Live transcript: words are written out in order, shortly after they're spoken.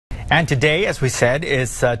And today, as we said,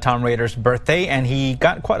 is Tom Rader's birthday, and he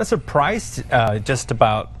got quite a surprise just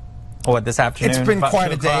about, this afternoon? It's been about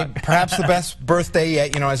quite a day. Perhaps the best birthday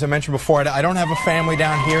yet. You know, as I mentioned before, I don't have a family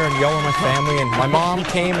down here in Yolo, my family, and my mom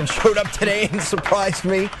came and showed up today and surprised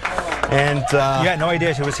me. And you had no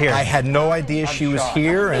idea she was here. I had no idea she was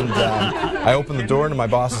here, and I opened the door into my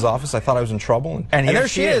boss's office. I thought I was in trouble, and there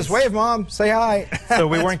she is. Wave, Mom. Say hi. So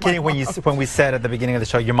we weren't kidding when we said at the beginning of the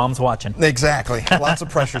show, your mom's watching. Exactly. Lots of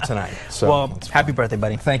pressure tonight. So, well, happy birthday,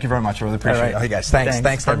 buddy. Thank you very much. I really appreciate it. Hey, guys.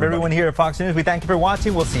 Thanks From everyone here at Fox News, we thank you for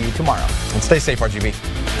watching. We'll see you tomorrow. And stay safe, RGB.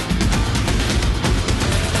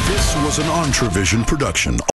 This was an Entravision production.